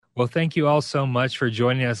Well, thank you all so much for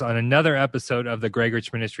joining us on another episode of the Greg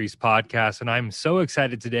Rich Ministries podcast. And I'm so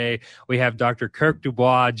excited today. We have Dr. Kirk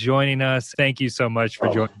Dubois joining us. Thank you so much for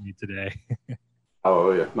joining me today.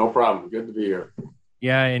 Hallelujah. No problem. Good to be here.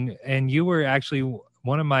 Yeah, and you were actually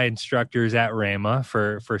one of my instructors at Rhema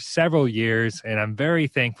for several years, and I'm very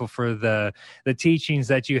thankful for the teachings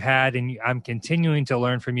that you had, and I'm continuing to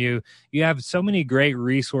learn from you. You have so many great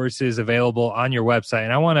resources available on your website,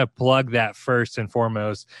 and I want to plug that first and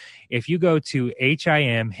foremost. If you go to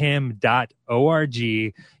himhim.org,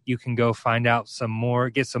 you can go find out some more,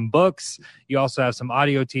 get some books. You also have some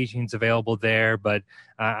audio teachings available there, but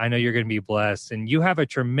I know you're going to be blessed. And you have a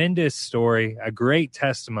tremendous story, a great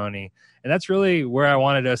testimony. And that's really where I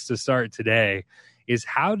wanted us to start today, is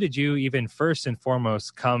how did you even first and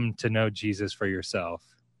foremost come to know Jesus for yourself?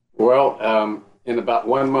 Well, in about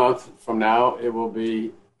 1 month from now, it will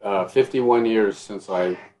be 51 years since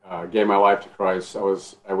I gave my life to Christ. I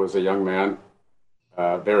was a young man,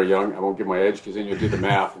 very young. I won't give my age because then you do the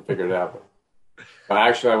math and figure it out. But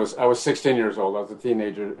actually, I was 16 years old. I was a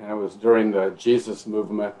teenager, and it was during the Jesus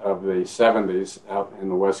movement of the 70s out in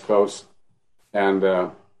the West Coast. And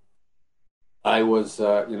I was,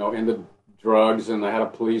 into drugs, and I had a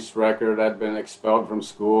police record. I'd been expelled from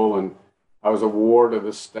school, and I was a ward of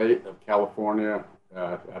the state of California.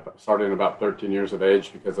 Starting about 13 years of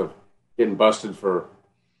age because of getting busted for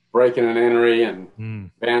breaking and entering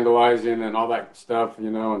and vandalizing and all that stuff,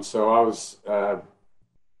 And so I was,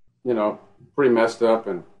 pretty messed up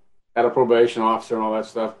and had a probation officer and all that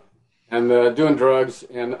stuff. And doing drugs,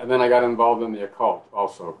 and then I got involved in the occult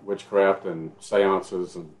also, witchcraft and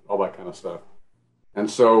seances and all that kind of stuff. And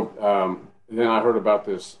so then I heard about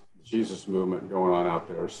this Jesus movement going on out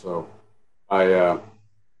there. So I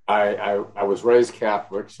was raised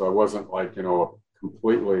Catholic, so I wasn't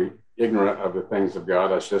completely ignorant of the things of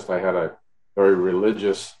God. It's just I had a very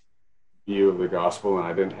religious view of the gospel, and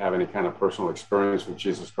I didn't have any kind of personal experience with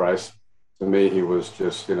Jesus Christ. To me, he was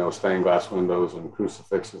just, stained glass windows and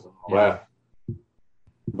crucifixes and all that.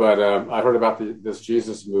 But I heard about this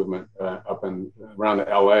Jesus movement up around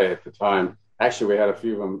LA at the time. Actually, we had a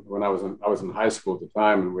few of them when I was in high school at the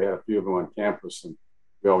time, and we had a few of them on campus, and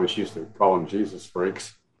we always used to call them Jesus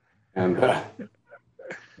freaks. And but I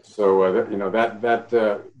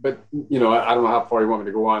don't know how far you want me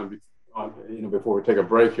to go on before we take a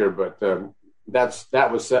break here, but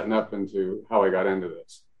that was setting up into how I got into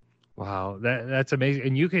this. Wow, that's amazing.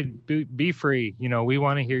 And you could be free. We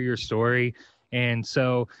want to hear your story. And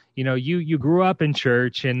so, you grew up in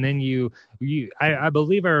church, and then I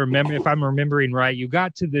believe I remember, if I'm remembering right, you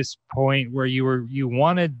got to this point where you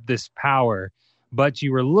wanted this power, but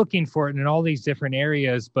you were looking for it in all these different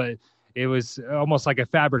areas, but it was almost like a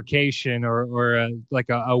fabrication or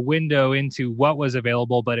a window into what was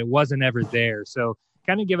available, but it wasn't ever there. So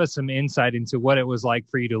kind of give us some insight into what it was like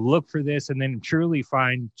for you to look for this and then truly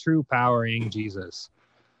find true power in Jesus.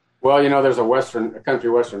 Well, there's a country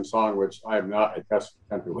western song, which I am not a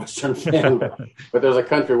country western fan, but there's a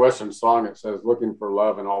country western song that says, looking for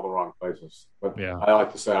love in all the wrong places. But yeah. I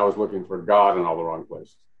like to say I was looking for God in all the wrong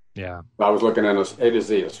places. Yeah. I was looking at A to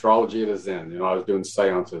Z, astrology to Zen. I was doing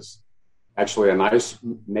seances. Actually, a nice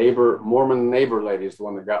Mormon neighbor lady is the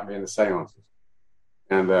one that got me into seances.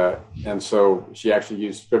 And so she actually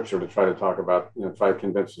used scripture to try to talk about, try to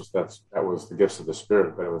convince us that was the gifts of the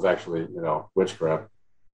Spirit, but it was actually, witchcraft.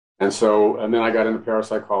 And then I got into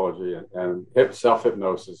parapsychology and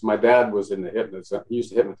self-hypnosis. My dad was in the hypnosis. He used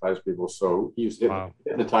to hypnotize people. So he used to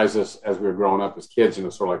hypnotize us as we were growing up as kids,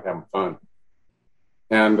 sort of like having fun.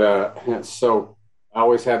 And so I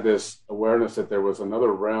always had this awareness that there was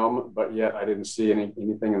another realm, but yet I didn't see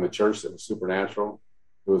anything in the church that was supernatural.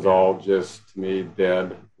 It was all just, to me,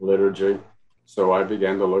 dead liturgy. So I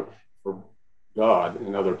began to look for God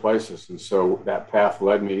in other places. And so that path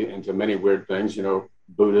led me into many weird things,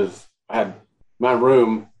 Buddha's. I had my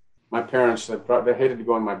room. My parents, they hated to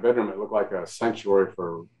go in my bedroom. It looked like a sanctuary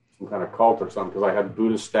for some kind of cult or something, because I had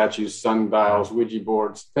Buddhist statues, sundials, Ouija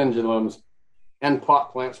boards, pendulums, and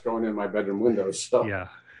pot plants growing in my bedroom windows. So, yeah.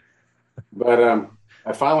 But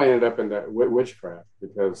I finally ended up into witchcraft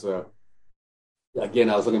because, again,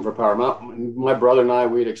 I was looking for power. My brother and I,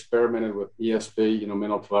 we'd experimented with ESP,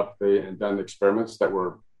 mental telepathy, and done experiments that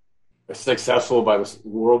were successful by the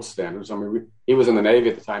world standards. I mean, he was in the Navy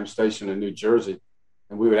at the time, stationed in New Jersey,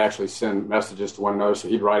 and we would actually send messages to one another. So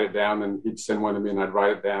he'd write it down, and he'd send one to me, and I'd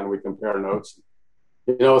write it down. We'd compare notes.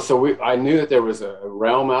 So I knew that there was a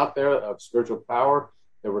realm out there of spiritual power.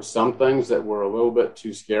 There were some things that were a little bit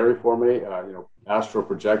too scary for me. Astral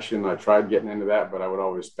projection, I tried getting into that, but I would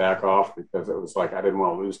always back off because it was like I didn't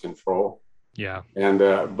want to lose control. Yeah. And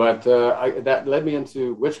that led me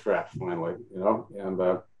into witchcraft finally,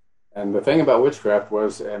 and the thing about witchcraft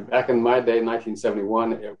was, and back in my day,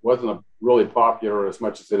 1971, it wasn't really popular as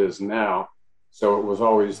much as it is now. So it was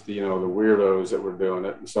always the weirdos that were doing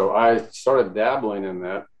it. And so I started dabbling in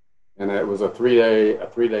that, and it was a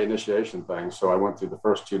three-day initiation thing. So I went through the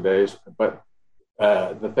first 2 days, but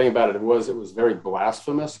the thing about it was very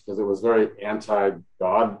blasphemous because it was very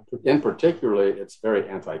anti-God. In particularly, it's very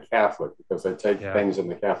anti-Catholic because they take things in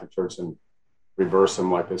the Catholic Church and reverse them,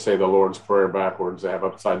 like they say the Lord's Prayer backwards. They have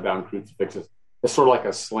upside down crucifixes. It's sort of like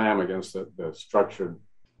a slam against the structured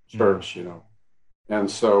church, And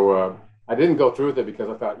so I didn't go through with it because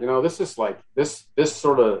I thought, this is like this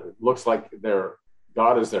sort of looks like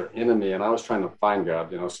God is their enemy, and I was trying to find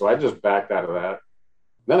God, So I just backed out of that.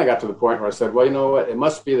 Then I got to the point where I said, well, you know what? It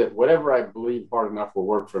must be that whatever I believe hard enough will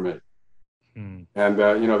work for me. And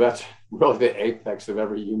that's really the apex of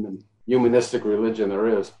every humanistic religion there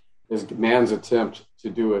is man's attempt to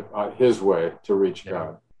do it his way to reach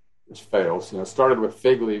God, which fails. It started with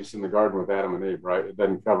fig leaves in the garden with Adam and Eve, right? It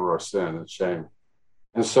doesn't cover our sin and shame.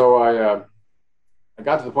 And so I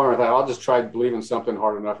got to the point where I thought, I'll just try believing something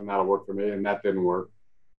hard enough and that'll work for me. And that didn't work.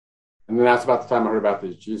 And then that's about the time I heard about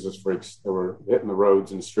these Jesus freaks that were hitting the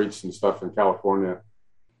roads and streets and stuff in California.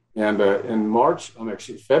 And in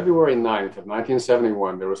February 9th of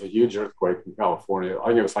 1971, there was a huge earthquake in California. I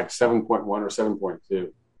think it was like 7.1 or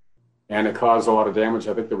 7.2. And it caused a lot of damage.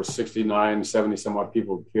 I think there were 70 some odd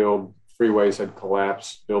people killed. Freeways had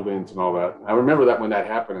collapsed, buildings and all that. I remember that when that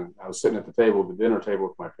happened, and I was sitting at the dinner table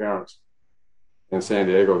with my parents in San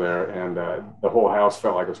Diego there, and the whole house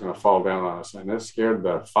felt like it was going to fall down on us, and it scared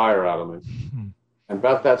the fire out of me. And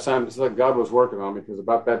about that time, it's like God was working on me, because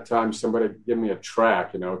about that time, somebody gave me a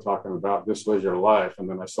track, talking about this was your life, and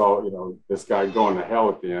then I saw, this guy going to hell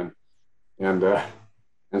at the end,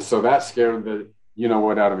 and so that scared the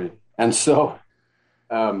what out of me. And so,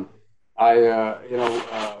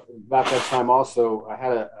 about that time also, I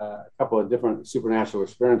had a couple of different supernatural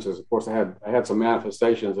experiences. Of course, I had some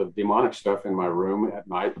manifestations of demonic stuff in my room at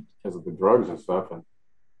night because of the drugs and stuff.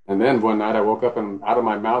 And then one night I woke up and out of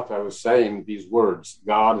my mouth I was saying these words,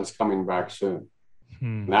 God is coming back soon.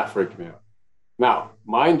 And that freaked me out. Now,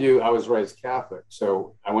 mind you, I was raised Catholic.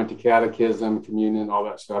 So I went to catechism, communion, all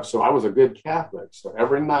that stuff. So I was a good Catholic. So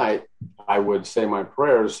every night I would say my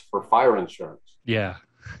prayers for fire insurance. Yeah.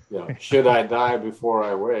 Should I die before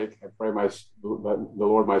I wake, I pray the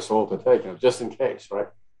Lord my soul to take, just in case, right?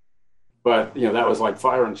 But, that was like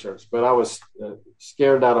fire insurance. But I was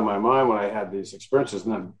scared out of my mind when I had these experiences,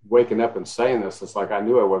 and then waking up and saying this, it's like I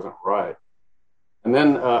knew I wasn't right. And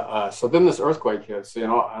then, so then this earthquake hits,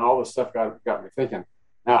 and all this stuff got me thinking.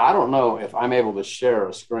 Now, I don't know if I'm able to share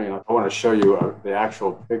a screen. I want to show you the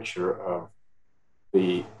actual picture of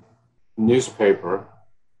the newspaper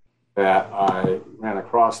that I ran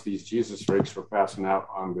across. These Jesus freaks were passing out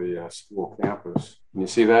on the school campus. Can you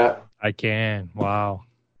see that? I can. Wow.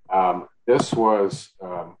 This was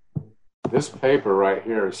this paper right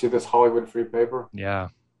here. You see this Hollywood Free paper? Yeah.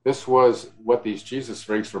 This was what these Jesus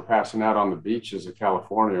freaks were passing out on the beaches of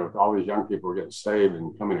California. With all these young people were getting saved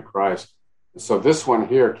and coming to Christ. And so this one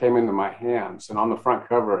here came into my hands, and on the front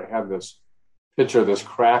cover it had this picture of this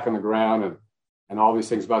crack in the ground and all these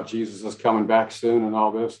things about Jesus is coming back soon and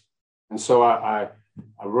all this. And so I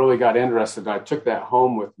really got interested. I took that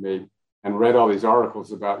home with me and read all these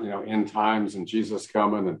articles about, end times and Jesus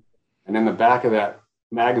coming. And in the back of that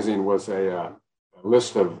magazine was a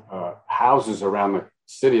list of houses around the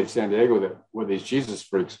city of San Diego where these Jesus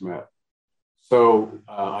freaks met. So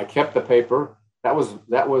I kept the paper. That was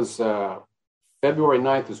February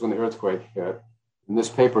 9th is when the earthquake hit. And this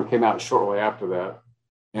paper came out shortly after that.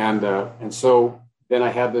 And so then I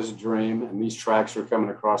had this dream, and these tracks were coming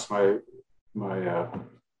across my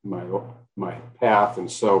path. And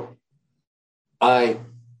so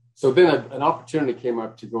then an opportunity came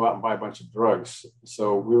up to go out and buy a bunch of drugs.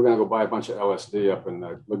 So we were going to go buy a bunch of LSD up in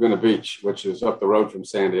Laguna Beach, which is up the road from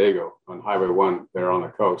San Diego on Highway 1 there on the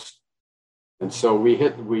coast. And so we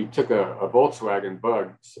took a Volkswagen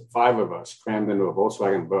Bug, 5 of us crammed into a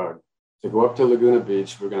Volkswagen Bug to go up to Laguna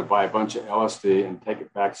Beach. We're going to buy a bunch of LSD and take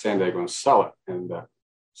it back to San Diego and sell it. And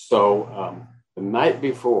so the night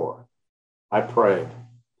before, I prayed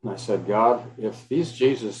and I said, God, if these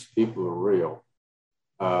Jesus people are real,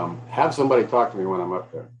 have somebody talk to me when I'm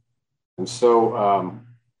up there. And so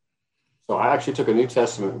I actually took a New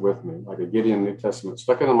Testament with me, like a Gideon New Testament,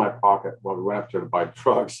 stuck it in my pocket while we went up there to buy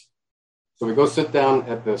drugs. So we go sit down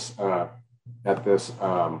at this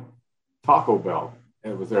Taco Bell.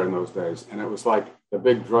 It was there in those days, and it was like the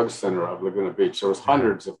big drug center of Laguna Beach. There was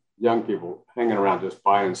hundreds of young people hanging around just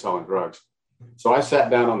buying and selling drugs. So I sat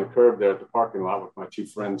down on the curb there at the parking lot with my two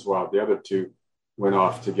friends while the other two went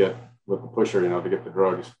off to get with the pusher, to get the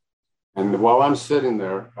drugs. And while I'm sitting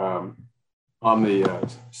there on the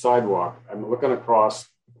sidewalk, I'm looking across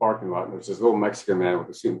the parking lot, and there's this little Mexican man with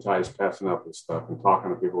a suit and tie. He's passing out this stuff and talking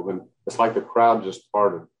to people. Then it's like the crowd just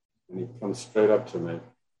parted, and he comes straight up to me.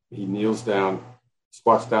 He kneels down,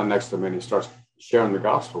 squats down next to me, and he starts sharing the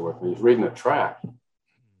gospel with me. He's reading a tract,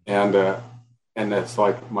 and it's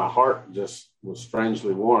like my heart just was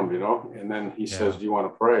strangely warmed, And then he says, "Do you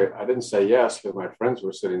want to pray?" I didn't say yes because my friends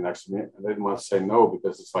were sitting next to me, and I didn't want to say no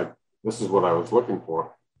because it's like this is what I was looking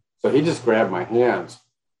for. So he just grabbed my hands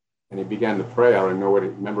and he began to pray. I don't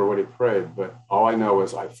remember what he prayed, but all I know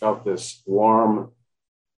is I felt this warm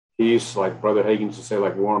peace, like Brother Hagin used to say,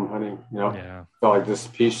 like warm honey, Yeah. Felt like this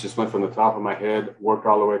peace just went from the top of my head, worked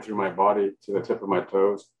all the way through my body to the tip of my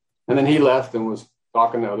toes. And then he left and was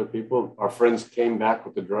talking to other people. Our friends came back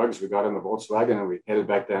with the drugs. We got in the Volkswagen and we headed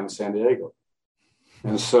back down to San Diego.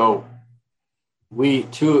 And so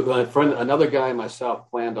another guy and myself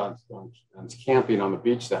planned on camping on the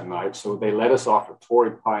beach that night. So they let us off at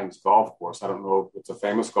Torrey Pines Golf Course. I don't know if it's a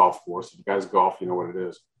famous golf course. If you guys golf, you know what it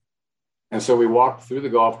is. And so we walked through the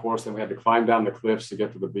golf course and we had to climb down the cliffs to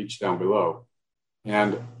get to the beach down below.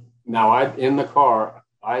 And now in the car,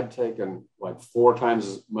 I'd taken like 4 times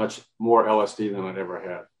as much more LSD than I'd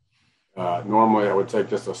ever had. Normally I would take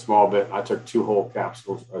just a small bit. I took 2 whole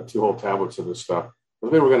capsules, 2 whole tablets of this stuff.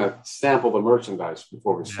 Because we were going to sample the merchandise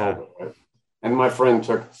before we sold it, right? And my friend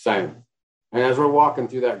took the same. And as we're walking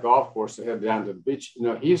through that golf course to head down to the beach,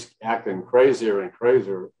 he's acting crazier and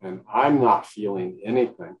crazier, and I'm not feeling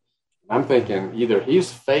anything. I'm thinking either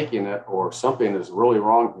he's faking it or something is really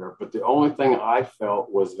wrong here. But the only thing I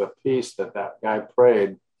felt was the peace that guy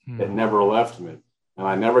prayed that never left me. And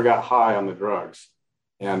I never got high on the drugs.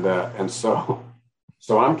 And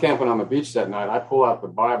so I'm camping on the beach that night. I pull out the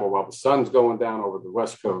Bible while the sun's going down over the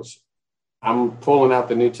West Coast. I'm pulling out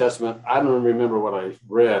the New Testament. I don't remember what I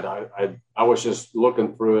read. I was just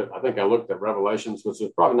looking through it. I think I looked at Revelations, which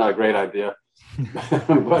is probably not a great idea,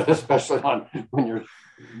 but especially when you're,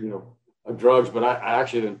 drugs. But I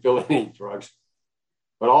actually didn't feel any drugs.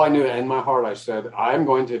 But all I knew in my heart, I said, I'm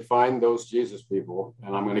going to find those Jesus people,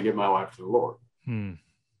 and I'm going to give my life to the Lord.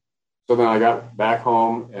 So then I got back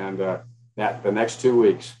home, and the next 2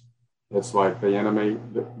 weeks, it's like the enemy,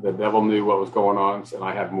 the devil knew what was going on. And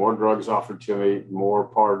I had more drugs offered to me, more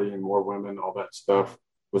partying, more women, all that stuff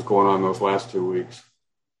was going on those last 2 weeks.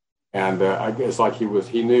 And I guess like he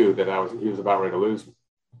knew that he was about ready to lose me.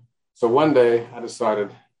 So one day I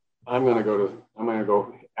decided I'm going to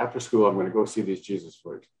go after school. I'm going to go see these Jesus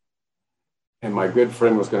freaks. And my good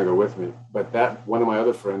friend was going to go with me. But one of my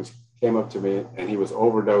other friends came up to me and he was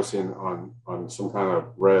overdosing on some kind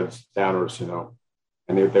of reds, downers,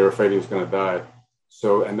 and they were afraid he was going to die.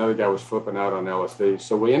 So another guy was flipping out on LSD.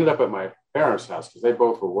 So we ended up at my parents' house because they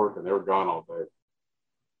both were working. They were gone all day.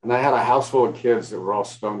 And I had a house full of kids that were all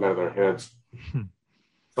stoned out of their heads,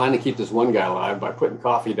 trying to keep this one guy alive by putting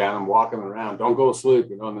coffee down and walking around. Don't go to sleep,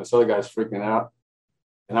 and this other guy's freaking out.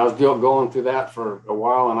 And I was going through that for a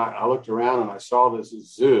while, and I looked around and I saw this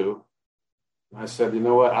zoo. And I said, you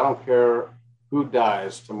know what? I don't care who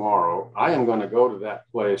dies tomorrow. I am going to go to that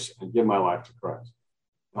place and give my life to Christ.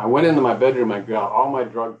 I went into my bedroom and got all my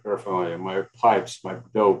drug paraphernalia, my pipes, my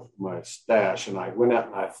dope, my stash, and I went out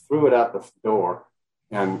and I threw it out the door.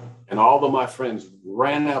 And all of my friends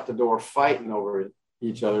ran out the door fighting over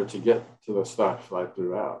each other to get to the stuff I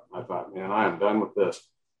threw out. I thought, man, I am done with this.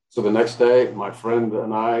 So the next day, my friend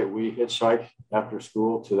and I, we hitchhiked after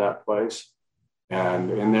school to that place.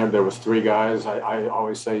 And in there was 3 guys. I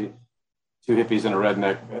always say 2 hippies and a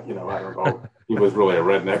redneck. I don't know. He was really a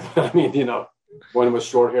redneck. But I mean, one was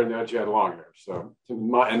short hair and the other had long hair. So in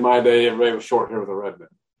my day, everybody was short hair with a redneck.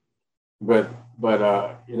 But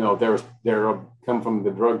they're come from the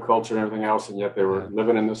drug culture and everything else, and yet they were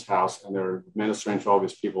living in this house and they're ministering to all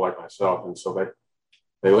these people like myself. And so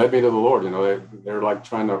they led me to the Lord. They're like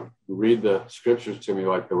trying to read the scriptures to me,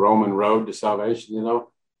 like the Roman road to salvation.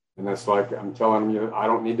 And that's like I'm telling them, I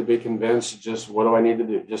don't need to be convinced. Just what do I need to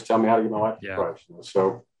do? Just tell me how to give my life to Christ.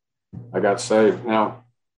 So I got saved. Now,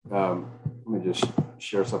 let me just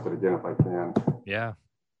share something again if I can. Yeah.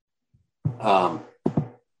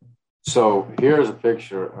 So here's a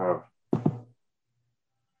picture of,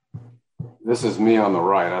 this is me on the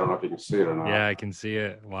right. I don't know if you can see it or not. Yeah, I can see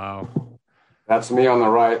it. Wow. That's me on the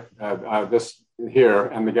right, this here.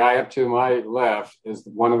 And the guy up to my left is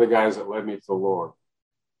one of the guys that led me to the Lord.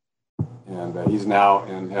 And he's now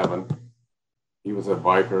in heaven. He was a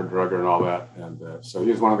biker, drugger, and all that. And so he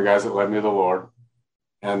was one of the guys that led me to the Lord.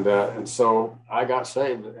 And so I got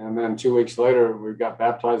saved. And then 2 weeks later, we got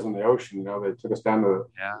baptized in the ocean. You know, they took us down to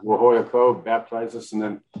La Jolla Cove, baptized us. And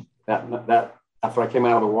then that after I came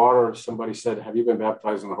out of the water, somebody said, "Have you been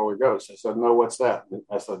baptized in the Holy Ghost?" I said, "No, what's that?" And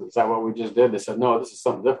I said, "Is that what we just did?" They said, "No, this is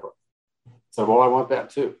something different." I said, "Well, I want that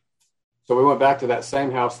too." So we went back to that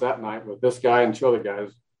same house that night with this guy and two other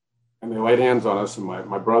guys, and they laid hands on us, and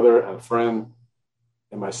my brother and a friend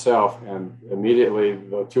and myself, and immediately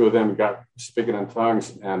the two of them got speaking in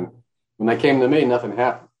tongues. And when they came to me, nothing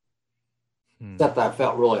happened. Except I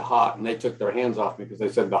felt really hot, and they took their hands off me because they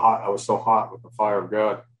said I was so hot with the fire of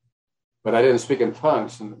God. But I didn't speak in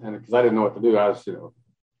tongues, and because I didn't know what to do, I was,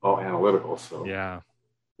 all analytical. So it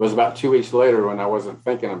was about 2 weeks later when I wasn't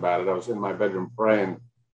thinking about it. I was in my bedroom praying,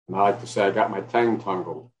 and I like to say I got my tongue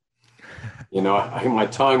tangled. My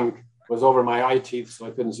tongue was over my eye teeth, so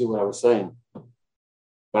I couldn't see what I was saying.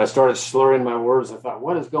 But I started slurring my words. I thought,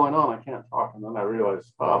 what is going on? I can't talk. And then I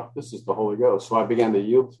realized, oh, this is the Holy Ghost. So I began to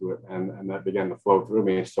yield to it, and that began to flow through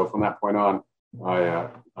me. So from that point on, I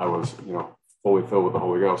was, fully filled with the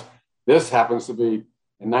Holy Ghost. This happens to be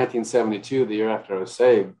in 1972, the year after I was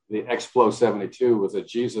saved. The Explo 72 was a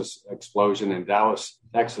Jesus explosion in Dallas,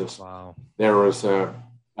 Texas. Wow. There was,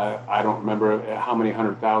 I don't remember how many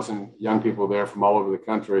 100,000 young people there from all over the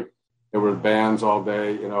country. There were bands all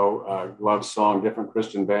day, Love Song, different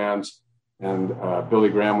Christian bands. And Billy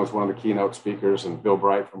Graham was one of the keynote speakers, and Bill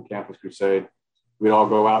Bright from Campus Crusade. We'd all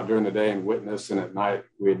go out during the day and witness, and at night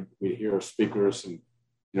we'd hear speakers. And,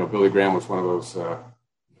 Billy Graham was one of those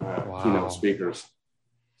keynote speakers.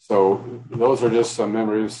 So those are just some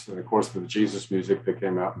memories, and of course the Jesus music that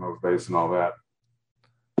came out in those days and all that.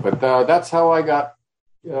 But that's how I got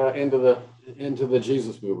into the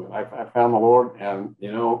Jesus movement. I found the Lord, and,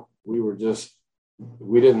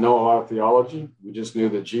 we didn't know a lot of theology. We just knew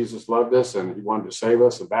that Jesus loved us, and he wanted to save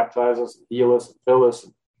us and baptize us and heal us and fill us.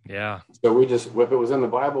 Yeah. So if it was in the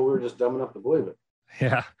Bible, we were just dumb enough to believe it.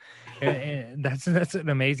 Yeah. And that's an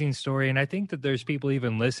amazing story. And I think that there's people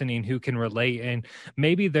even listening who can relate, and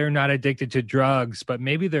maybe they're not addicted to drugs, but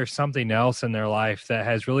maybe there's something else in their life that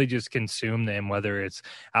has really just consumed them, whether it's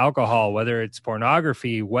alcohol, whether it's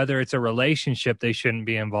pornography, whether it's a relationship they shouldn't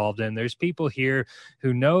be involved in. There's people here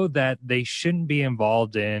who know that they shouldn't be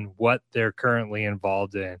involved in what they're currently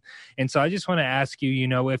involved in. And so I just want to ask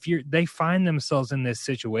you, if they find themselves in this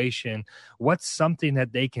situation, what's something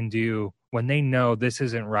that they can do when they know this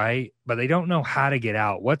isn't right, but they don't know how to get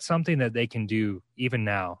out? What's something that they can do even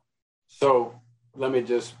now? So let me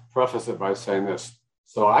just preface it by saying this.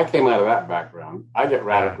 So I came out of that background. I get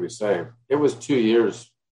radically saved. It was 2 years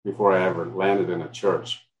before I ever landed in a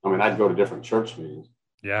church. I mean, I'd go to different church meetings.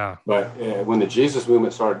 Yeah. But when the Jesus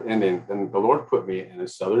movement started ending, then the Lord put me in a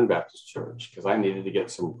Southern Baptist church because I needed to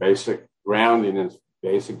get some basic grounding in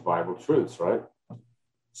basic Bible truths, right?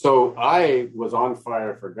 So I was on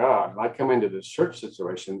fire for God. I come into this church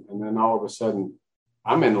situation, and then all of a sudden,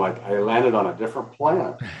 I landed on a different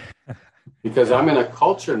planet because I'm in a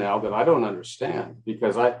culture now that I don't understand.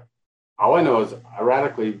 Because all I know is I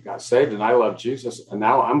radically got saved, and I love Jesus. And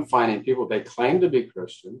now I'm finding people, they claim to be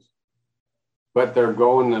Christians, but they're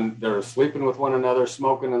going and they're sleeping with one another,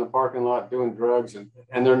 smoking in the parking lot, doing drugs,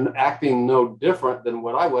 and they're acting no different than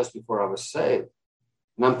what I was before I was saved.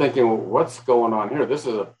 And I'm thinking, well, what's going on here? This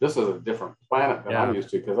is a different planet than I'm used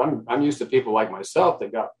to, because I'm used to people like myself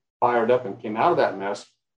that got fired up and came out of that mess.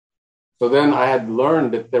 So then I had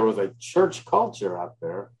learned that there was a church culture out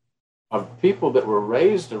there of people that were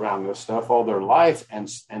raised around this stuff all their life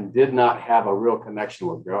and did not have a real connection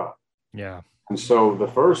with God. Yeah. And so the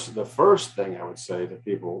first thing I would say to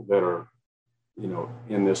people that are,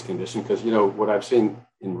 in this condition, because, what I've seen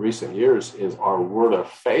in recent years is our Word of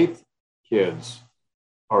Faith kids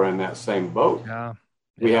are in that same boat. Yeah.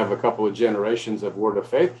 We have a couple of generations of Word of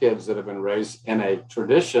Faith kids that have been raised in a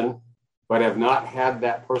tradition, but have not had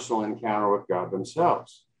that personal encounter with God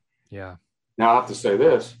themselves. Yeah. Now I have to say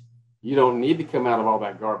this, you don't need to come out of all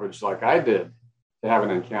that garbage like I did to have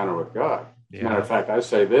an encounter with God. As a matter of fact, I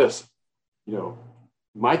say this,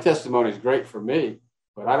 my testimony is great for me,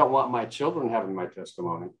 but I don't want my children having my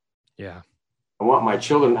testimony. Yeah. I want my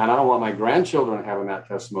children, and I don't want my grandchildren having that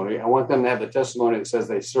testimony. I want them to have the testimony that says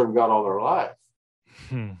they served God all their life.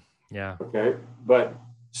 Yeah. Okay. But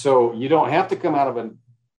so you don't have to come out of a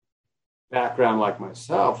background like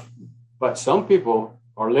myself, but some people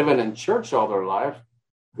are living in church all their life,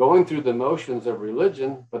 going through the motions of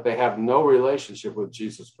religion, but they have no relationship with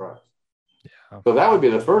Jesus Christ. Yeah. So that would be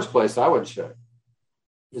the first place I would check,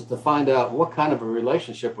 is to find out what kind of a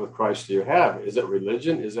relationship with Christ do you have? Is it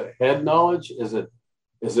religion? Is it head knowledge? Is it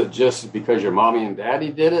just because your mommy and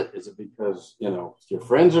daddy did it? Is it because, your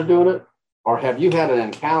friends are doing it? Or have you had an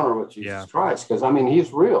encounter with Jesus Christ? Because, I mean,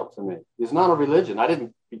 he's real to me. He's not a religion. I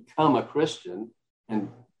didn't become a Christian and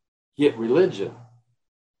get religion.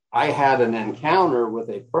 I had an encounter with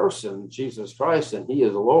a person, Jesus Christ, and he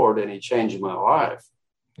is Lord, and he changed my life.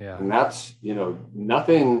 Yeah. And that's,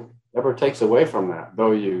 nothing ever takes away from that,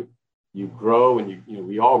 though you grow and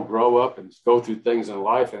we all grow up and go through things in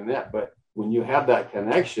life and that. But when you have that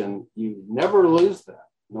connection, you never lose that.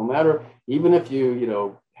 No matter, even if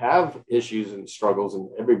you have issues and struggles, and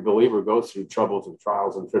every believer goes through troubles and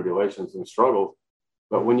trials and tribulations and struggles.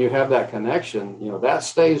 But when you have that connection, that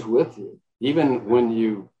stays with you, even when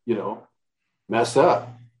you mess up.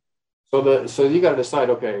 So you got to decide,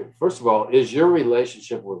 okay, first of all, is your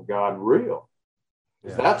relationship with God real?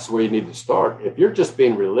 Yeah. That's where you need to start. If you're just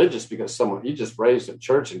being religious because you just raised in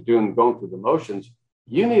church and going through the motions,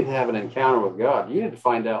 you need to have an encounter with God. You need to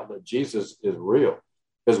find out that Jesus is real.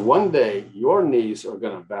 Because one day your knees are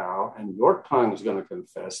going to bow and your tongue is going to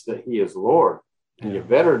confess that he is Lord. And you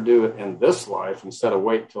better do it in this life instead of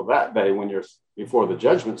wait till that day when you're before the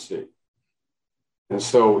judgment seat. And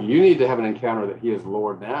so you need to have an encounter that he is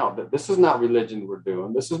Lord now, that this is not religion we're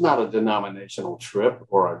doing. This is not a denominational trip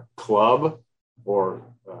or a club or,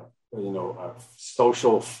 a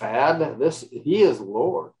social fad. He is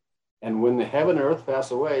Lord. And when the heaven and earth pass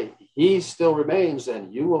away, he still remains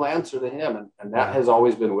and you will answer to him. And that has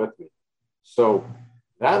always been with me. So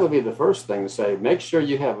that would be the first thing to say, make sure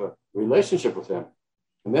you have a relationship with him.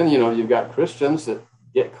 And then, you've got Christians that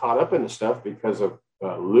get caught up into stuff because of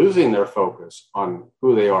losing their focus on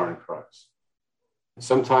who they are in Christ.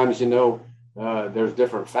 Sometimes, there's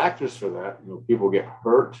different factors for that. People get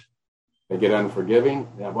hurt. They get unforgiving.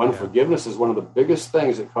 Unforgiveness is one of the biggest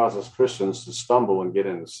things that causes Christians to stumble and get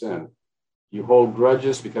into sin. You hold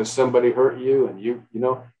grudges because somebody hurt you,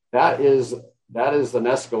 and that is an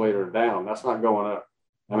escalator down. That's not going up.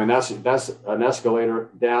 I mean, that's an escalator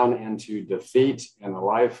down into defeat and the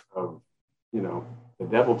life of, the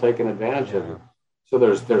devil taking advantage of you. So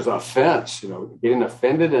there's offense, getting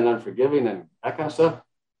offended and unforgiving and that kind of stuff.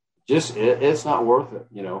 Just it's not worth it.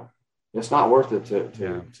 It's not worth it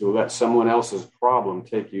to let someone else's problem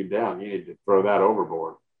take you down. You need to throw that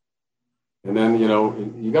overboard. And then,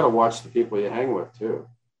 you got to watch the people you hang with too.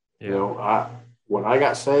 Yeah. When I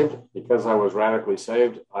got saved, because I was radically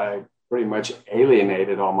saved, I pretty much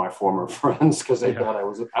alienated all my former friends because they thought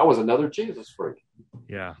I was another Jesus freak.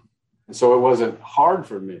 Yeah. And so it wasn't hard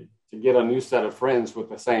for me to get a new set of friends with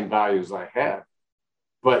the same values I had.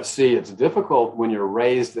 But see, it's difficult when you're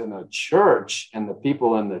raised in a church and the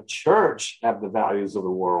people in the church have the values of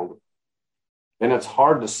the world. Then it's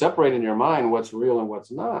hard to separate in your mind what's real and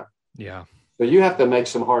what's not. Yeah. So you have to make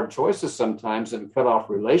some hard choices sometimes and cut off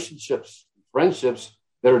relationships, friendships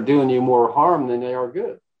that are doing you more harm than they are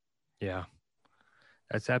good. Yeah.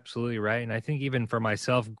 That's absolutely right. And I think even for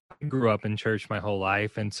myself, I grew up in church my whole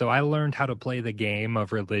life. And so I learned how to play the game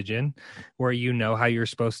of religion where you know how you're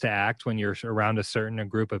supposed to act when you're around a certain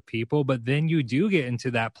group of people. But then you do get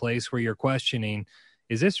into that place where you're questioning,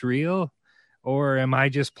 is this real? Or am I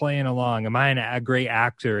just playing along? Am I a great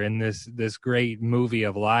actor in this great movie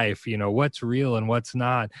of life? What's real and what's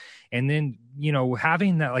not? And then,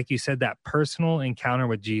 having that, like you said, that personal encounter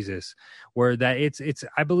with Jesus, where that it's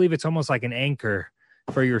I believe it's almost like an anchor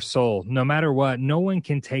for your soul. No matter what, no one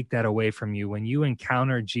can take that away from you when you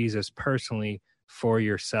encounter Jesus personally for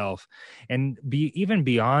yourself. And even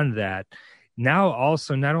beyond that, now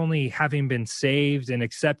also not only having been saved and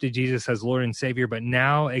accepted Jesus as Lord and Savior, but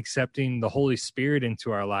now accepting the Holy Spirit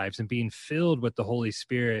into our lives and being filled with the Holy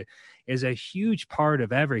Spirit is a huge part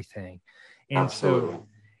of everything. And Absolutely.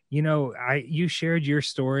 So, you shared your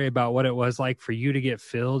story about what it was like for you to get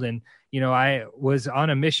filled. And, I was on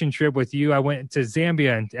a mission trip with you. I went to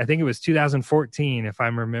Zambia, and I think it was 2014, if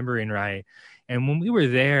I'm remembering right. And when we were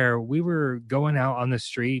there, we were going out on the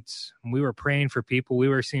streets. We were praying for people. We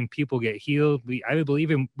were seeing people get healed. I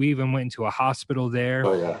believe we even went into a hospital there.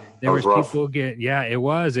 Oh, yeah. There was people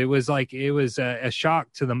it was like, it was a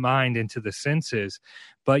shock to the mind and to the senses.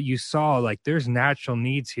 But you saw like there's natural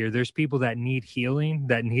needs here. There's people that need healing,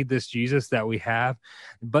 that need this Jesus that we have.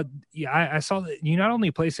 But I saw that you not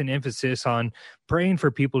only place an emphasis on praying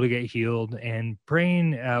for people to get healed and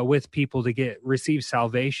praying with people to receive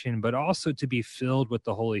salvation, but also to be filled with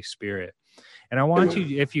the Holy Spirit. And I want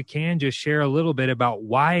you, if you can, just share a little bit about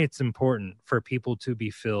why it's important for people to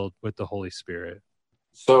be filled with the Holy Spirit.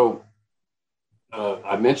 So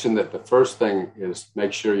I mentioned that the first thing is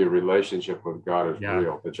make sure your relationship with God is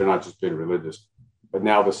real, that you're not just being religious. But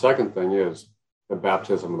now the second thing is the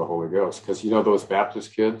baptism of the Holy Ghost. Because, those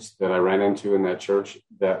Baptist kids that I ran into in that church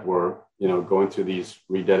that were, going through these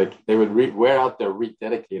they would wear out their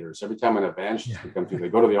rededicators. Every time an evangelist would come through, they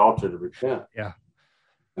go to the altar to repent. Yeah.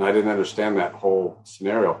 And I didn't understand that whole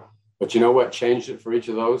scenario. But you know what changed it for each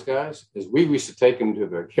of those guys? Is we used to take them to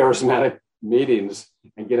the charismatic meetings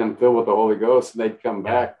and get them filled with the Holy Ghost, and they'd come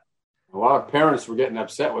back. A lot of parents were getting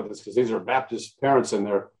upset with us because these are Baptist parents, and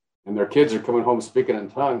their kids are coming home speaking in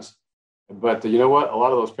tongues. But you know what? A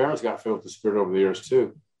lot of those parents got filled with the Spirit over the years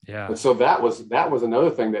too. Yeah. And so that was another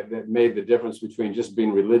thing that made the difference between just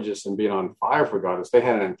being religious and being on fire for God, is they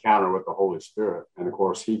had an encounter with the Holy Spirit. And of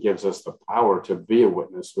course, he gives us the power to be a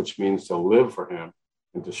witness, which means to live for him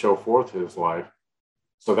and to show forth his life.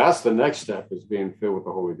 So that's the next step, is being filled with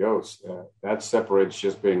the Holy Ghost. That separates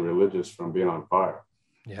just being religious from being on fire.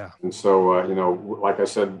 Yeah. And so, like I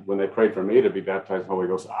said, when they prayed for me to be baptized in the Holy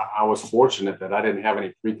Ghost, I was fortunate that I didn't have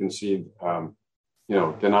any preconceived,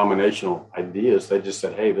 denominational ideas. They just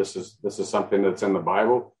said, hey, this is something that's in the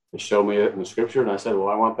Bible. They showed me it in the scripture. And I said, well,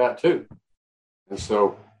 I want that too. And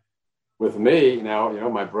so with me now,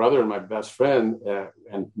 my brother and my best friend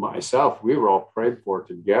and myself, we were all prayed for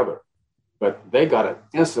together. But they got it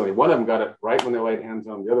instantly. One of them got it right when they laid hands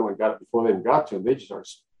on him. The other one got it before they even got to him. They just started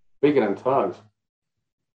speaking in tongues.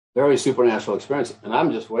 Very supernatural experience. And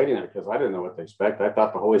I'm just waiting there because I didn't know what to expect. I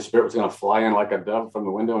thought the Holy Spirit was going to fly in like a dove from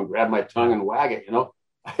the window and grab my tongue and wag it.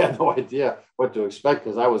 I had no idea what to expect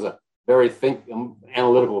because I was a very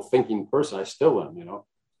analytical thinking person. I still am,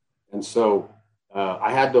 And so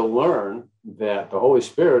I had to learn that the Holy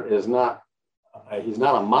Spirit is not, he's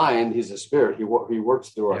not a mind, he's a spirit. He works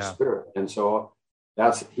through our spirit. And so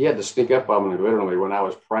he had to sneak up on me literally when I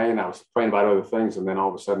was praying about other things. And then all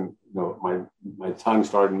of a sudden, my tongue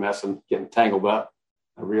started messing, getting tangled up.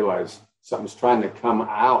 I realized something's trying to come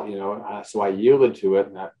out, so I yielded to it,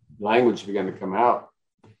 and that language began to come out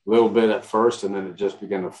a little bit at first, and then it just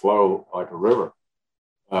began to flow like a river.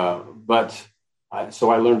 So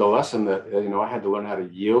I learned a lesson that, I had to learn how to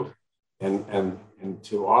yield and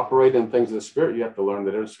to operate in things of the Spirit. You have to learn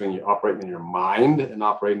the difference between you operating in your mind and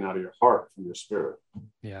operating out of your heart from your spirit.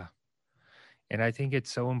 Yeah. And I think it's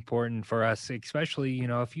so important for us, especially,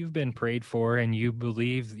 if you've been prayed for and you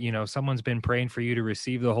believe, someone's been praying for you to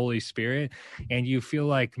receive the Holy Spirit, and you feel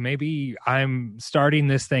like maybe I'm starting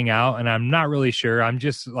this thing out and I'm not really sure. I'm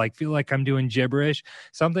just feel like I'm doing gibberish.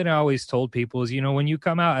 Something I always told people is, when you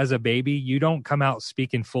come out as a baby, you don't come out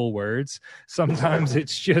speaking full words. Sometimes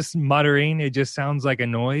it's just muttering. It just sounds like a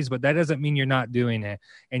noise, but that doesn't mean you're not doing it,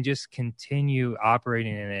 and just continue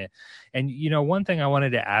operating in it. And, one thing I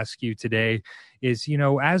wanted to ask you today is,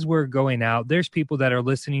 as we're going out, there's people that are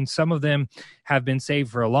listening. Some of them have been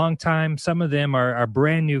saved for a long time. Some of them are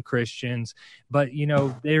brand new Christians. But,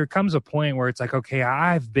 there comes a point where it's like, okay,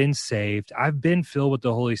 I've been saved. I've been filled with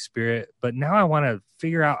the Holy Spirit. But now I want to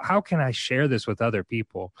figure out, how can I share this with other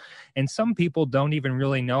people? And some people don't even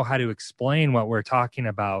really know how to explain what we're talking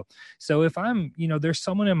about. So if I'm, there's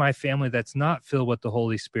someone in my family that's not filled with the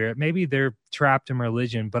Holy Spirit, maybe they're trapped in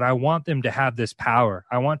religion, but I want them to have this power.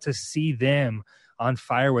 I want to see them on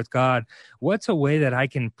fire with God. What's a way that I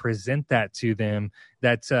can present that to them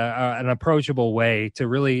that's an approachable way to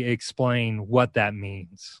really explain what that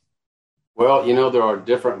means? Well, there are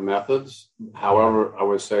different methods. However, I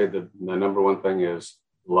would say the number one thing is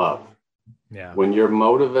love. Yeah. When your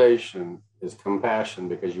motivation is compassion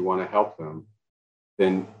because you want to help them,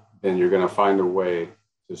 then you're going to find a way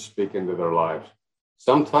to speak into their lives.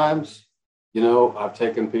 Sometimes, I've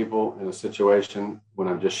taken people in a situation when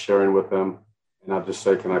I'm just sharing with them, and I'll just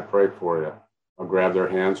say, can I pray for you? I'll grab their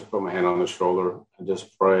hands, put my hand on their shoulder, and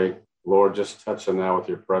just pray, Lord, just touch them now with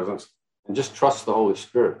your presence, and just trust the Holy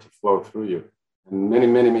Spirit to flow through you. And many,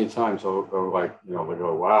 many, many times they'll go they'll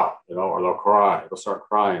go, wow, or they'll cry, they'll start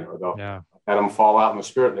crying, or they'll had them fall out in the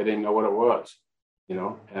Spirit. They didn't know what it was,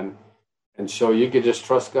 and so you could just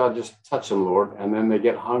trust God, just touch them, Lord, and then they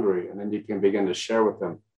get hungry, and then you can begin to share with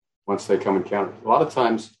them once they come encounter. A lot of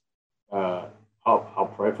times,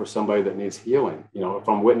 I'll pray for somebody that needs healing. If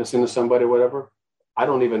I'm witnessing to somebody, whatever, I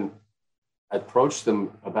don't even approach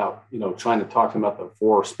them about, trying to talk to them about the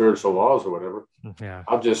 4 spiritual laws or whatever. Yeah.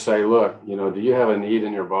 I'll just say, look, do you have a need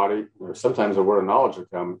in your body? Sometimes a word of knowledge will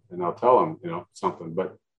come, and I'll tell them, something.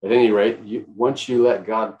 But at any rate, once you let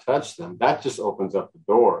God touch them, that just opens up the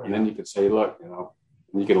door. And then you can say, look,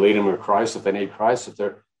 and you can lead them to Christ if they need Christ.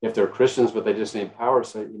 If they're Christians, but they just need power,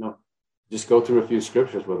 say, just go through a few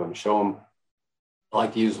scriptures with them, show them. I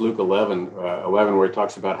like to use Luke 11, where he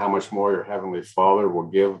talks about how much more your heavenly Father will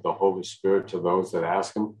give the Holy Spirit to those that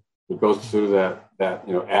ask him. It goes through that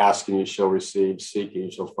ask and you shall receive, seek and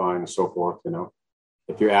you shall find, and so forth.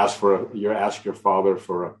 If you ask your father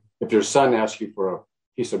if your son asks you for a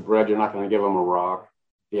piece of bread, you're not going to give him a rock.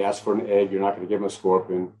 If he asks for an egg, you're not going to give him a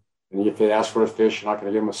scorpion. And if they ask for a fish, you're not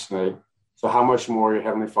going to give him a snake. So how much more your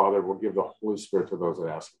Heavenly Father will give the Holy Spirit to those that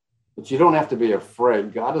ask him. But you don't have to be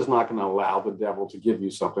afraid. God is not going to allow the devil to give you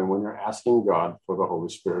something when you're asking God for the Holy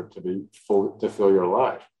Spirit to fill your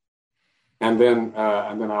life. And then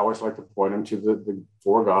I always like to point them to the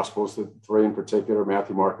four Gospels, the three in particular,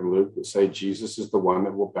 Matthew, Mark, and Luke, that say Jesus is the one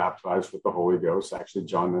that will baptize with the Holy Ghost. Actually,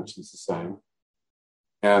 John mentions the same.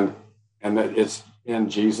 And that it's in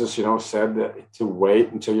Jesus, said that to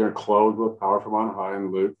wait until you're clothed with power from on high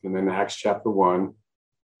in Luke. And then Acts chapter 1,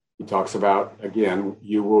 he talks about, again,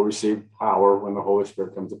 you will receive power when the Holy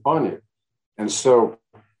Spirit comes upon you. And so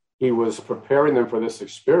he was preparing them for this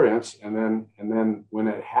experience. And then when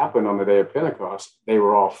it happened on the day of Pentecost, they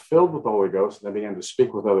were all filled with the Holy Ghost, and they began to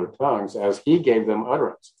speak with other tongues as he gave them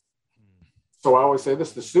utterance. So I always say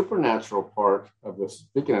this, the supernatural part of the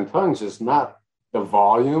speaking in tongues is not the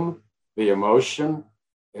volume, the emotion,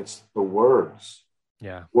 it's the words.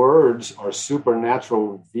 Yeah. Words are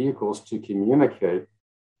supernatural vehicles to communicate.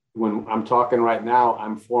 When I'm talking right now,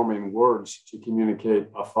 I'm forming words to communicate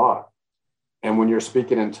a thought. And when you're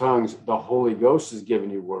speaking in tongues, the Holy Ghost is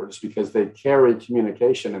giving you words because they carry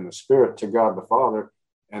communication in the Spirit to God the Father,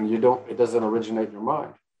 and it doesn't originate in your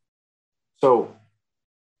mind. So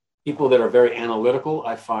people that are very analytical,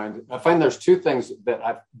 I find there's two things that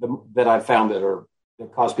I've found that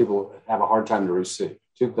cause people to have a hard time to receive.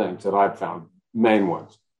 Two things that I've found, main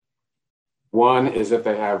ones. One is if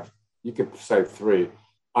they have, you could say three,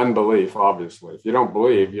 unbelief, obviously. If you don't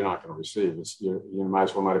believe, you're not going to receive. You might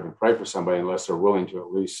as well not even pray for somebody unless they're willing to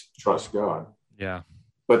at least trust God. Yeah.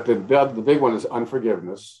 But the big one is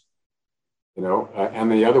unforgiveness, and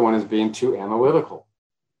the other one is being too analytical,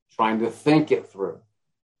 trying to think it through.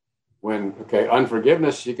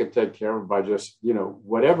 Unforgiveness, you can take care of by just,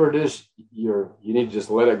 whatever it is, you need to just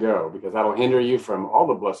let it go, because that'll hinder you from all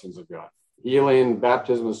the blessings of God. Healing,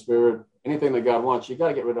 baptism of the Spirit, anything that God wants, you got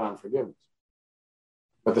to get rid of unforgiveness.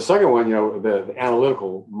 But the second one, the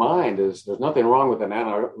analytical mind there's nothing wrong with an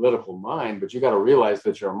analytical mind, but you got to realize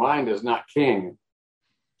that your mind is not king.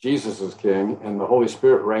 Jesus is king, and the Holy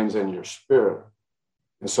Spirit reigns in your spirit.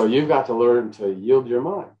 And so you've got to learn to yield your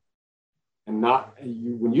mind. And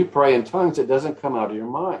when you pray in tongues, it doesn't come out of your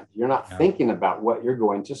mind. You're not thinking about what you're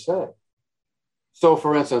going to say. So,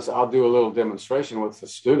 for instance, I'll do a little demonstration with the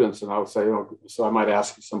students, and I'll say, so I might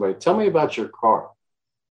ask somebody, tell me about your car.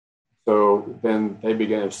 So then they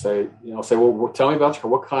begin to say, well, tell me about your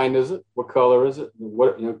car. What kind is it? What color is it?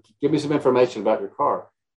 Give me some information about your car.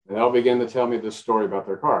 And they'll begin to tell me this story about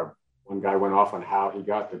their car. One guy went off on how he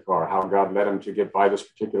got the car, how God led him to buy this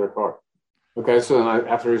particular car. Okay, so then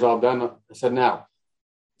after he's all done, I said, now,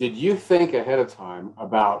 did you think ahead of time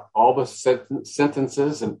about all the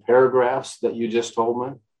sentences and paragraphs that you just told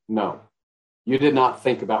me? No. You did not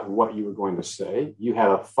think about what you were going to say. You had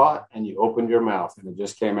a thought and you opened your mouth and it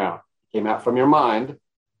just came out. It came out from your mind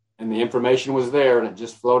and the information was there and it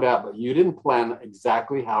just flowed out. But you didn't plan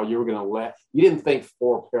exactly how you were going to you didn't think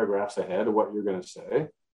 4 paragraphs ahead of what you're going to say.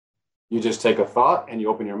 You just take a thought and you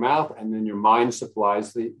open your mouth and then your mind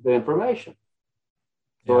supplies the information.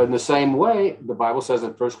 So in the same way, the Bible says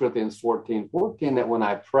in 1 Corinthians 14:14 that when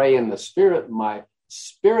I pray in the Spirit, my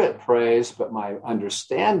spirit prays, but my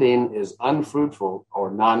understanding is unfruitful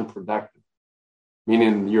or non-productive,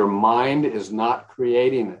 meaning your mind is not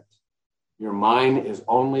creating it. Your mind is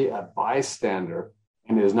only a bystander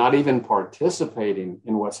and is not even participating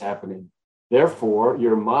in what's happening. Therefore,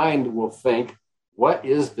 your mind will think, what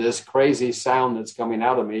is this crazy sound that's coming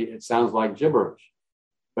out of me? It sounds like gibberish.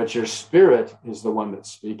 But your spirit is the one that's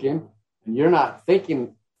speaking, and you're not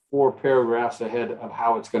thinking 4 paragraphs ahead of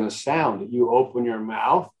how it's going to sound. You open your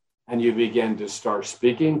mouth and you begin to start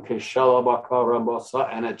speaking,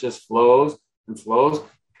 and it just flows and flows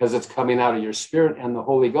because it's coming out of your spirit, and the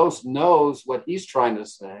Holy Ghost knows what he's trying to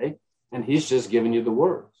say, and he's just giving you the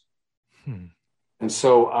words. And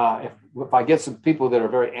so if I get some people that are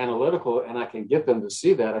very analytical and I can get them to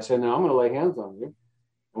see that, I say, now I'm going to lay hands on you.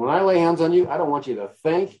 And when I lay hands on you, I don't want you to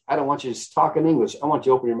think. I don't want you to talk in English. I want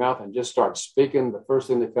you to open your mouth and just start speaking. The first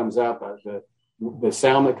thing that comes out, the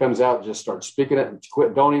sound that comes out, just start speaking it and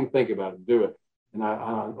quit. Don't even think about it. Do it. And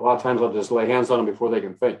a lot of times I'll just lay hands on them before they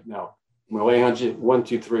can think. No, I'm going to lay hands on you, 1,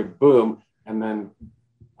 2, 3, boom. And then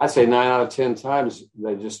I say 9 out of 10 times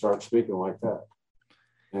they just start speaking like that.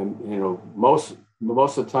 And, most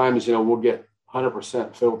of the times, we'll get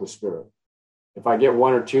 100% filled with the Spirit. If I get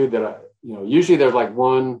 1 or 2 that usually there's like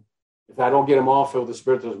 1, if I don't get them all filled with the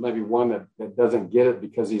Spirit, there's maybe one that doesn't get it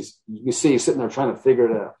because you can see he's sitting there trying to figure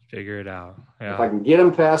it out. Yeah. If I can get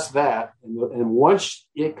them past that, and once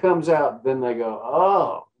it comes out, then they go,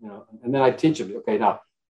 oh, and then I teach them, okay, now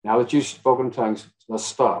that you've spoken in tongues, let's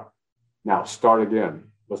stop. Now start again.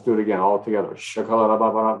 Let's do it again all together.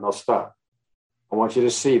 Now stop. I want you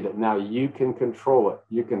to see that now you can control it.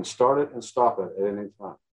 You can start it and stop it at any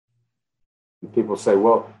time. And people say,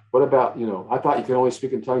 well, what about, I thought you could only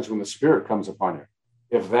speak in tongues when the Spirit comes upon you.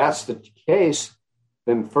 If that's the case,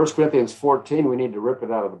 then 1 Corinthians 14, we need to rip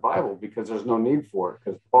it out of the Bible because there's no need for it,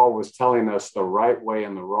 because Paul was telling us the right way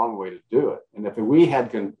and the wrong way to do it. And if we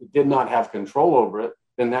did not have control over it,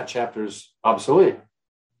 then that chapter's obsolete.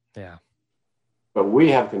 Yeah. But we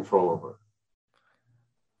have control over it.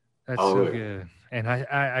 That's so good. And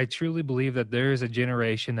I truly believe that there is a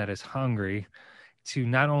generation that is hungry to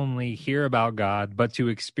not only hear about God, but to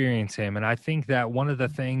experience him. And I think that one of the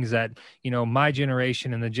things that, my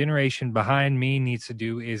generation and the generation behind me needs to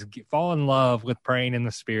do is fall in love with praying in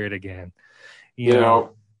the Spirit again. You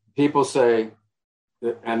know, people say,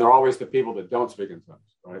 and they're always the people that don't speak in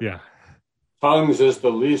tongues, right? Yeah. Tongues is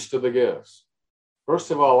the least of the gifts.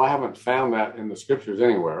 First of all, I haven't found that in the scriptures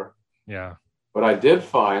anywhere. Yeah. But I did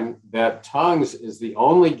find that tongues is the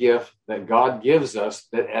only gift that God gives us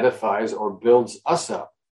that edifies or builds us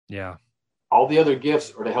up. Yeah. All the other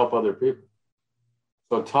gifts are to help other people.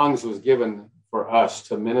 So tongues was given for us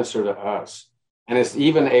to minister to us. And it's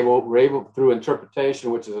even we're able through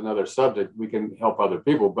interpretation, which is another subject, we can help other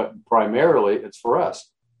people, but primarily it's for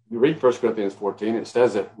us. You read 1 Corinthians 14, it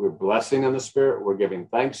says that we're blessing in the Spirit, we're giving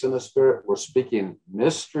thanks in the Spirit, we're speaking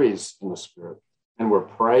mysteries in the Spirit, and we're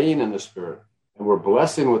praying in the Spirit. And we're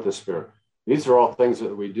blessing with the Spirit. These are all things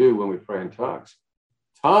that we do when we pray in tongues.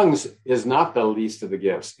 Tongues is not the least of the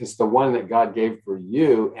gifts. It's the one that God gave for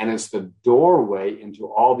you, and it's the doorway into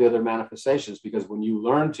all the other manifestations, because when you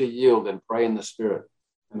learn to yield and pray in the Spirit,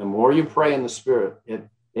 and the more you pray in the Spirit,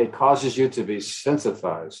 it causes you to be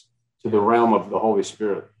sensitized to the realm of the Holy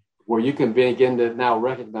Spirit, where you can begin to now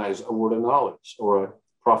recognize a word of knowledge or a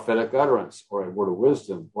prophetic utterance or a word of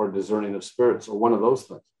wisdom or discerning of spirits or one of those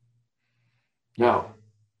things. Now,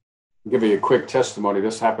 I'll give you a quick testimony.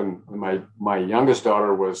 This happened when my youngest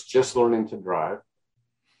daughter was just learning to drive.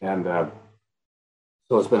 And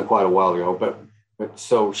so it's been quite a while ago. But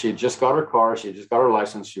so she had just got her car. She had just got her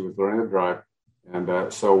license. She was learning to drive.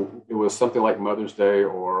 And so it was something like Mother's Day,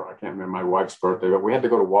 or I can't remember, my wife's birthday. But we had to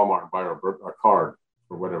go to Walmart and buy her a card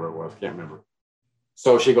or whatever it was. Can't remember.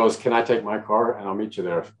 So she goes, can I take my car and I'll meet you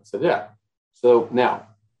there? I said, yeah. So now,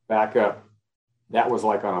 back up. That was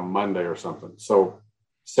like on a Monday or something. So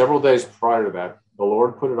several days prior to that, the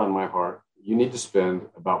Lord put it on my heart. You need to spend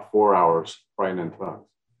about 4 hours praying in tongues.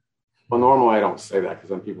 Well, normally I don't say that because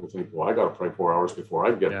then people think, well, I got to pray 4 hours before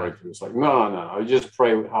I get breakthrough. It's like, no. You just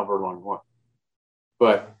pray however long you want.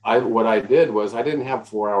 But what I did was I didn't have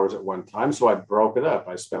 4 hours at one time. So I broke it up.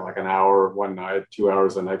 I spent like an hour one night, 2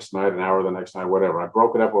 hours the next night, an hour the next night, whatever. I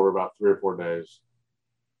broke it up over about 3 or 4 days.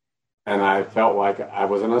 And I felt like I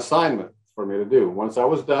was an assignment for me to do. Once I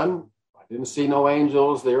was done, I didn't see no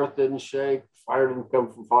angels, the earth didn't shake, fire didn't come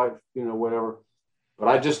from fire, whatever. But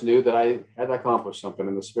I just knew that I had accomplished something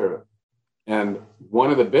in the Spirit. And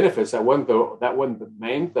one of the benefits, that wasn't the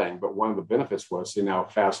main thing, but one of the benefits was, now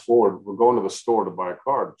fast forward, we're going to the store to buy a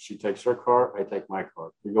card. She takes her card, I take my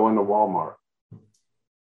card. We go into Walmart.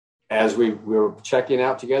 As we were checking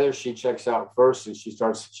out together, she checks out first and she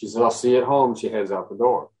says, I'll see you at home. She heads out the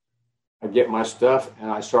door. I get my stuff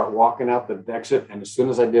and I start walking out the exit. And as soon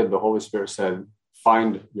as I did, the Holy Spirit said,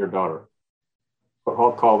 find your daughter.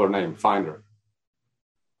 I'll call her name, find her.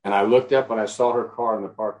 And I looked up and I saw her car in the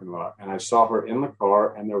parking lot. And I saw her in the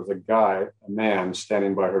car and there was a man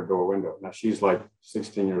standing by her door window. Now she's like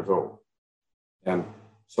 16 years old. And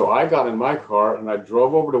so I got in my car and I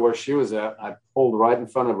drove over to where she was at. I pulled right in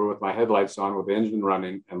front of her with my headlights on with the engine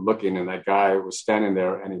running and looking. And that guy was standing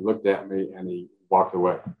there and he looked at me and he walked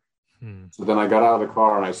away. So then I got out of the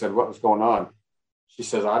car and I said, what was going on? She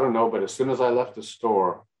says, I don't know, but as soon as I left the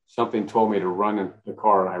store, something told me to run in the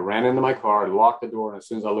car. And I ran into my car, locked the door, and as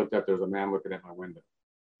soon as I looked up, there was a man looking at my window.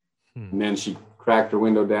 And then she cracked her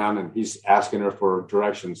window down and he's asking her for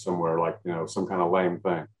directions somewhere, like, some kind of lame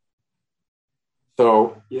thing.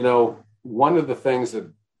 So, one of the things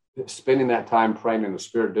that spending that time praying in the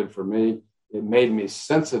Spirit did for me, it made me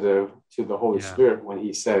sensitive to the Holy Spirit when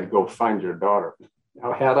he said, go find your daughter.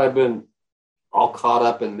 Now, had I been all caught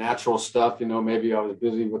up in natural stuff, maybe I was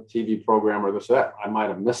busy with TV program or this, that, I might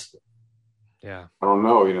have missed it. Yeah. I don't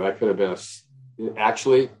know. That could have been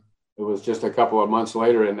actually, it was just a couple of months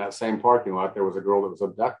later in that same parking lot, there was a girl that was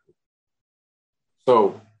abducted.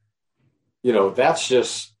 So that's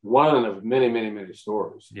just one of many, many, many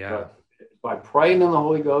stories. Yeah. But by praying in the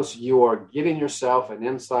Holy Ghost, you are getting yourself an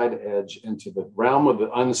inside edge into the realm of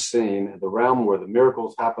the unseen, the realm where the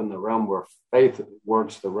miracles happen, the realm where faith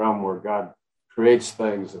works, the realm where God creates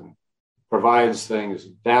things and provides things,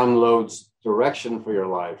 downloads direction for your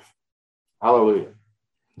life. Hallelujah.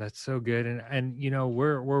 That's so good. And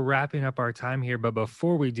we're wrapping up our time here, but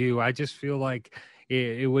before we do, I just feel like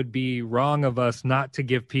it would be wrong of us not to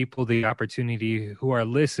give people the opportunity who are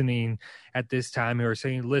listening at this time, who are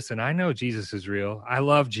saying, listen, I know Jesus is real. I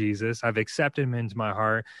love Jesus. I've accepted him into my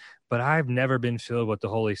heart, but I've never been filled with the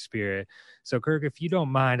Holy Spirit. So Kirk, if you don't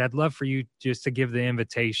mind, I'd love for you just to give the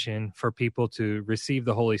invitation for people to receive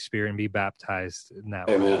the Holy Spirit and be baptized in that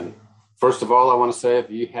way. Amen. First of all, I want to say, if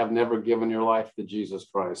you have never given your life to Jesus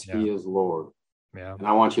Christ, he is Lord. Yeah. And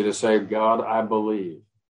I want you to say, God, I believe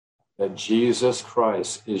that Jesus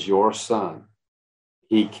Christ is your son.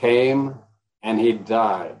 He came and he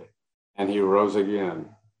died and he rose again.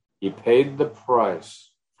 He paid the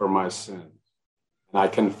price for my sins. And I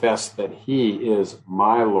confess that he is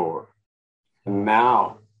my Lord. And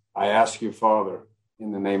now I ask you, Father,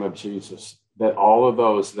 in the name of Jesus, that all of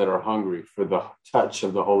those that are hungry for the touch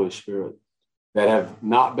of the Holy Spirit, that have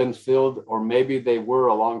not been filled, or maybe they were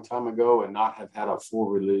a long time ago and not have had a full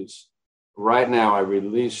release, right now I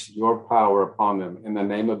release your power upon them in the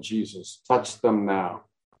name of Jesus. Touch them now,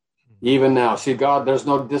 even now. See, God, there's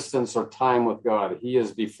no distance or time with God. He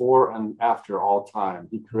is before and after all time.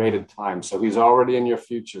 He created time, so he's already in your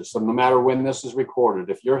future. So no matter when this is recorded,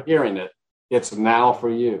 if you're hearing it, it's now for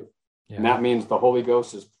you. Yeah. And that means the Holy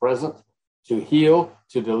Ghost is present to heal,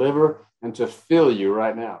 to deliver, and to fill you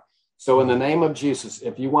right now. So in the name of Jesus,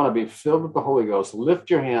 if you want to be filled with the Holy Ghost, lift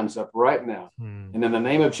your hands up right now. And in the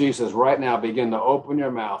name of Jesus, right now, begin to open your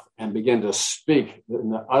mouth and begin to speak in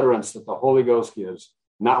the utterance that the Holy Ghost gives.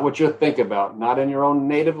 Not what you think about, not in your own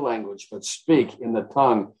native language, but speak in the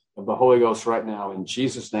tongue of the Holy Ghost right now. In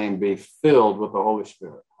Jesus' name, be filled with the Holy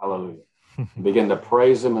Spirit. Hallelujah. Begin to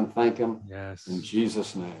praise him and thank him. Yes. In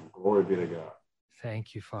Jesus' name. Glory be to God.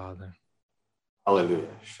 Thank you, Father. Hallelujah.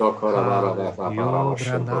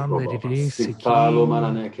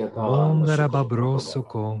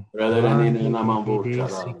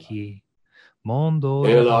 Mondo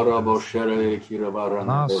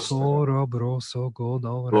Masoro broso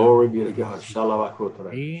godora. Glory be to God.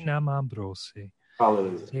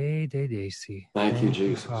 Hallelujah. Thank you,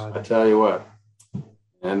 Jesus. I tell you what,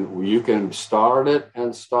 and you can start it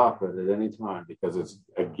and stop it at any time because it's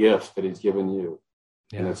a gift that he's given you.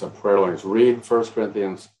 Yeah. And it's a prayer language. Read 1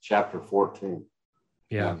 Corinthians chapter 14.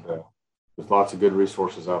 Yeah. And, there's lots of good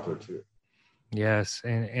resources out there too. Yes.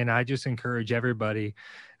 And I just encourage everybody.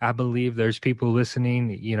 I believe there's people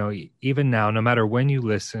listening, even now, no matter when you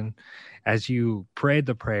listen, as you prayed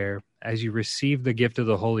the prayer, as you receive the gift of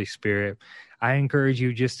the Holy Spirit, I encourage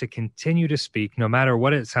you just to continue to speak, no matter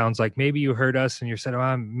what it sounds like. Maybe you heard us and you said,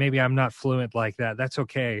 maybe I'm not fluent like that. That's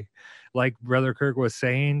okay. Like Brother Kirk was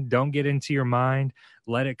saying, don't get into your mind.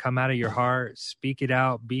 Let it come out of your heart. Speak it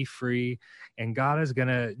out. Be free. And God is going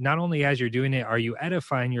to, not only as you're doing it, are you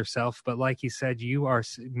edifying yourself, but like he said, you are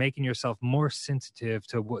making yourself more sensitive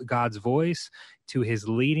to God's voice, to his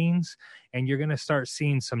leadings, and you're going to start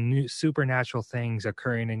seeing some new supernatural things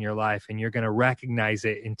occurring in your life, and you're going to recognize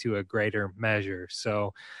it into a greater measure.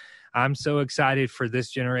 So I'm so excited for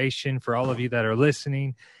this generation, for all of you that are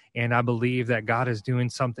listening. And I believe that God is doing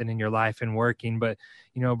something in your life and working. But,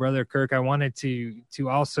 Brother Kirk, I wanted to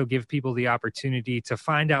also give people the opportunity to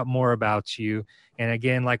find out more about you. And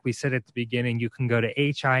again, like we said at the beginning, you can go to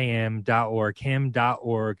him.org,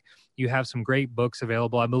 him.org. You have some great books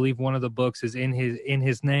available. I believe one of the books is in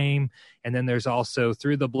his name. And then there's also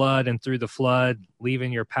Through the Blood and Through the Flood,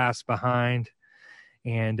 Leaving Your Past Behind.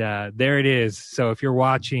 And there it is. So if you're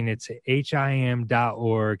watching, it's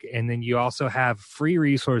him.org. And then you also have free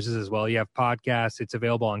resources as well. You have podcasts. It's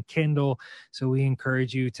available on Kindle. So we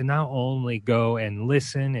encourage you to not only go and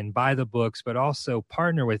listen and buy the books, but also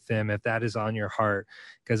partner with them if that is on your heart,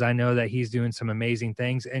 because I know that he's doing some amazing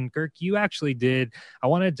things. And Kirk, you actually did, I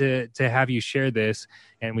wanted to have you share this,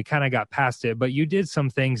 and we kind of got past it, but you did some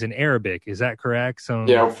things in Arabic. Is that correct? So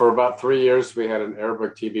yeah, for about 3 years, we had an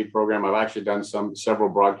Arabic TV program. I've actually done several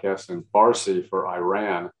broadcasts in Farsi for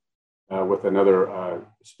Iran with another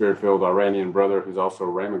spirit-filled Iranian brother who's also a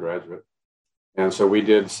Raymond graduate. And so we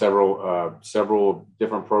did several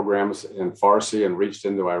different programs in Farsi and reached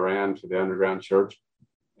into Iran to the underground church.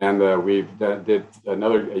 And we did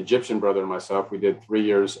another Egyptian brother and myself. We did 3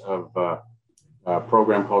 years of a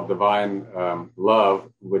program called Divine Love,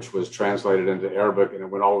 which was translated into Arabic, and it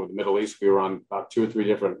went all over the Middle East. We were on about 2 or 3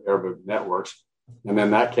 different Arabic networks. And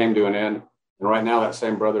then that came to an end. And right now that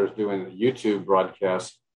same brother is doing a YouTube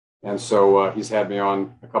broadcast. And so he's had me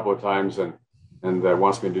on a couple of times and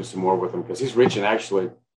wants me to do some more with him because he's reaching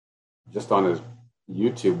actually just on his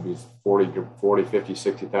YouTube, he's 40, 50,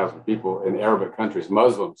 60,000 people in Arabic countries,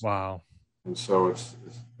 Muslims. Wow. And so it's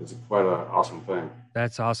quite an awesome thing.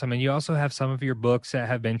 That's awesome. And you also have some of your books that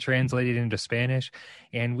have been translated into Spanish.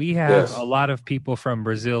 And we have a lot of people from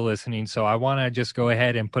Brazil listening. So I want to just go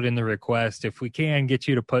ahead and put in the request, if we can, get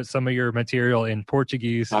you to put some of your material in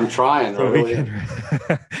Portuguese. I'm trying. So really.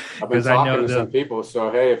 I've been talking to some people. So,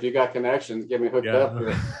 hey, if you got connections, get me hooked up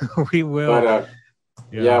here. We will. But,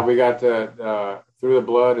 we got Through the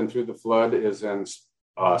Blood and Through the Flood is in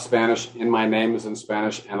Spanish. In My Name is in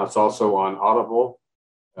Spanish, and it's also on Audible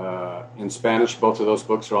in Spanish. Both of those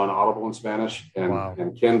books are on Audible in Spanish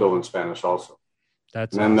and Kindle in Spanish also.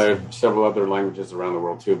 That's and then there are several other languages around the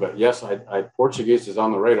world too. But yes, Portuguese is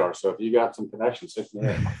on the radar. So if you got some connections, hit me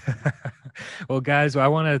up. Well, guys, I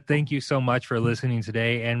want to thank you so much for listening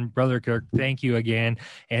today. And Brother Kirk, thank you again.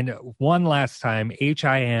 And one last time,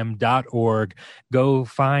 HIM.org. Go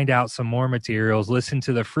find out some more materials, listen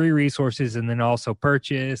to the free resources, and then also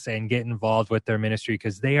purchase and get involved with their ministry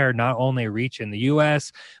because they are not only reaching the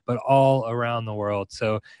U.S., but all around the world.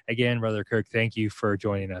 So again, Brother Kirk, thank you for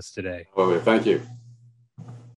joining us today. Well, thank you.